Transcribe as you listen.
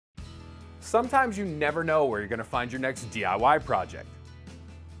sometimes you never know where you're going to find your next DIY project.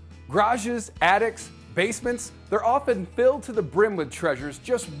 Garages, attics, basements, they're often filled to the brim with treasures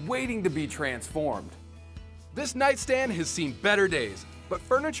just waiting to be transformed. This nightstand has seen better days, but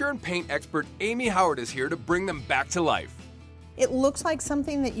furniture and paint expert Amy Howard is here to bring them back to life. It looks like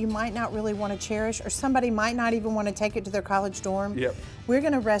something that you might not really want to cherish, or somebody might not even want to take it to their college dorm. Yep. We're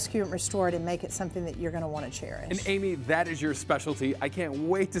going to rescue and restore it and make it something that you're going to want to cherish. And Amy, that is your specialty. I can't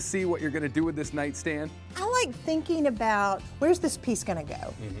wait to see what you're going to do with this nightstand. I like thinking about, where's this piece going to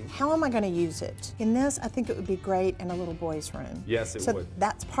go? How am I going to use it? In this, I think it would be great in a little boy's room. Yes, it would.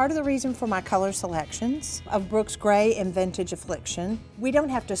 That's part of the reason for my color selections of Brooks Gray and Vintage Affliction. We don't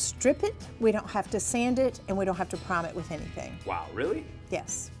have to strip it, we don't have to sand it, and we don't have to prime it with anything. Wow, really?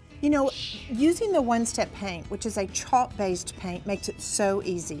 Yes. You know, using the one-step paint, which is a chalk-based paint, makes it so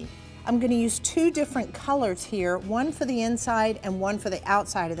easy. I'm going to use two different colors here, one for the inside and one for the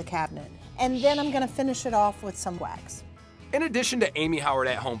outside of the cabinet. And then I'm going to finish it off with some wax. In addition to Amy Howard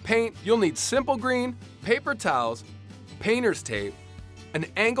at Home paint, you'll need simple green, paper towels, painter's tape, an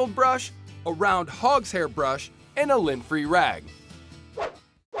angled brush, a round hog's hair brush, and a lint-free rag.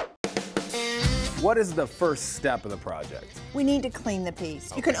 What is the first step of the project? We need to clean the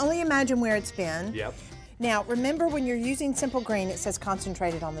piece. You can only imagine where it's been. Yep. Now, remember when you're using simple green, it says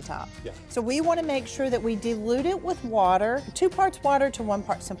concentrated on the top. Yeah. So we want to make sure that we dilute it with water, 2 parts water to 1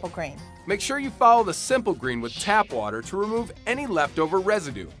 part simple green. Make sure you follow the simple green with tap water to remove any leftover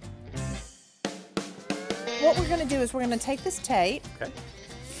residue. What we're going to do is we're going to take this tape. Okay.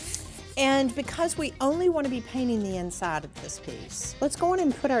 And because we only want to be painting the inside of this piece, let's go in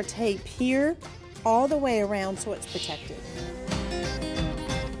and put our tape here all the way around so it's protected.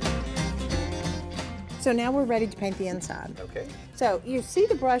 So now we're ready to paint the inside. Okay. So you see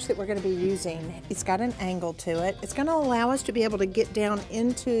the brush that we're going to be using, it's got an angle to it. It's going to allow us to be able to get down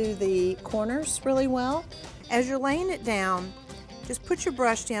into the corners really well. As you're laying it down, just put your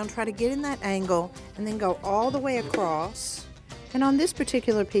brush down, try to get in that angle, and then go all the way across. And on this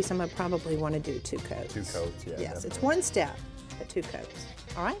particular piece, I'm going to probably want to do 2 coats. 2 coats, yeah. Yes, definitely. it's 1 step, but 2 coats.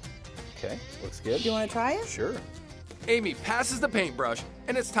 All right? Okay, looks good. Do you want to try it? Sure. Amy passes the paintbrush,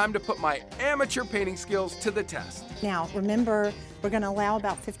 and it's time to put my amateur painting skills to the test. Now, remember, we're going to allow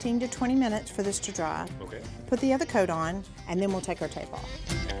about 15 to 20 minutes for this to dry. Okay. Put the other coat on, and then we'll take our tape off.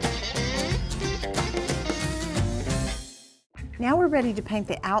 Now we're ready to paint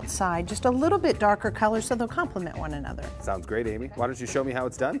the outside, just a little bit darker color so they'll complement one another. Sounds great, Amy. Why don't you show me how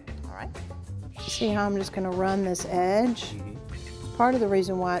it's done? All right. See how I'm just going to run this edge? Part of the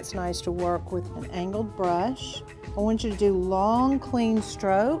reason why it's nice to work with an angled brush. I want you to do long, clean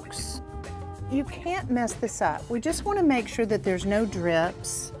strokes. You can't mess this up. We just want to make sure that there's no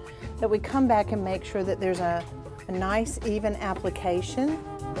drips, that we come back and make sure that there's a nice, even application.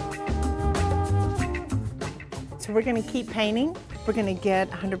 So we're going to keep painting. We're going to get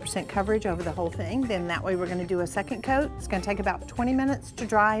 100% coverage over the whole thing. Then that way we're going to do a second coat. It's going to take about 20 minutes to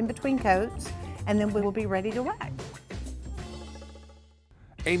dry in between coats, and then we will be ready to wax.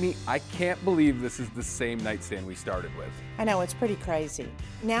 Amy, I can't believe this is the same nightstand we started with. I know, it's pretty crazy.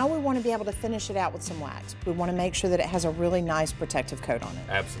 Now we want to be able to finish it out with some wax. We want to make sure that it has a really nice protective coat on it.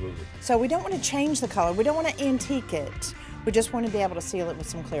 Absolutely. So we don't want to change the color. We don't want to antique it. We just want to be able to seal it with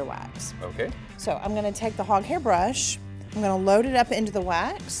some clear wax. Okay. So I'm going to take the hog hair brush. I'm going to load it up into the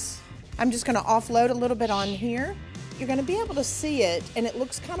wax. I'm just going to offload a little bit on here. You're going to be able to see it, and it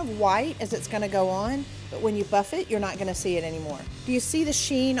looks kind of white as it's going to go on, but when you buff it, you're not going to see it anymore. Do you see the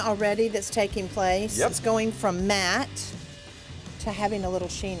sheen already that's taking place? Yep. It's going from matte to having a little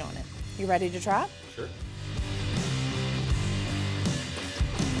sheen on it. You ready to try? Sure.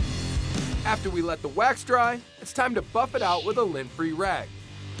 After we let the wax dry, it's time to buff it out with a lint-free rag.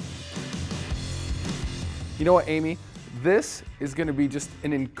 You know what, Amy? This is going to be just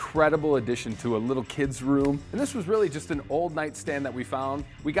an incredible addition to a little kid's room. And this was really just an old nightstand that we found.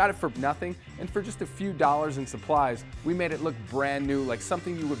 We got it for nothing, and for just a few dollars in supplies, we made it look brand new, like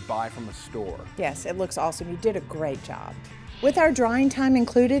something you would buy from a store. Yes, it looks awesome. You did a great job. With our drying time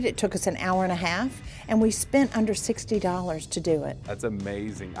included, it took us an hour and a half, and we spent under $60 to do it. That's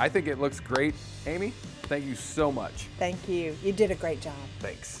amazing. I think it looks great. Amy, thank you so much. Thank you. You did a great job.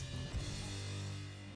 Thanks.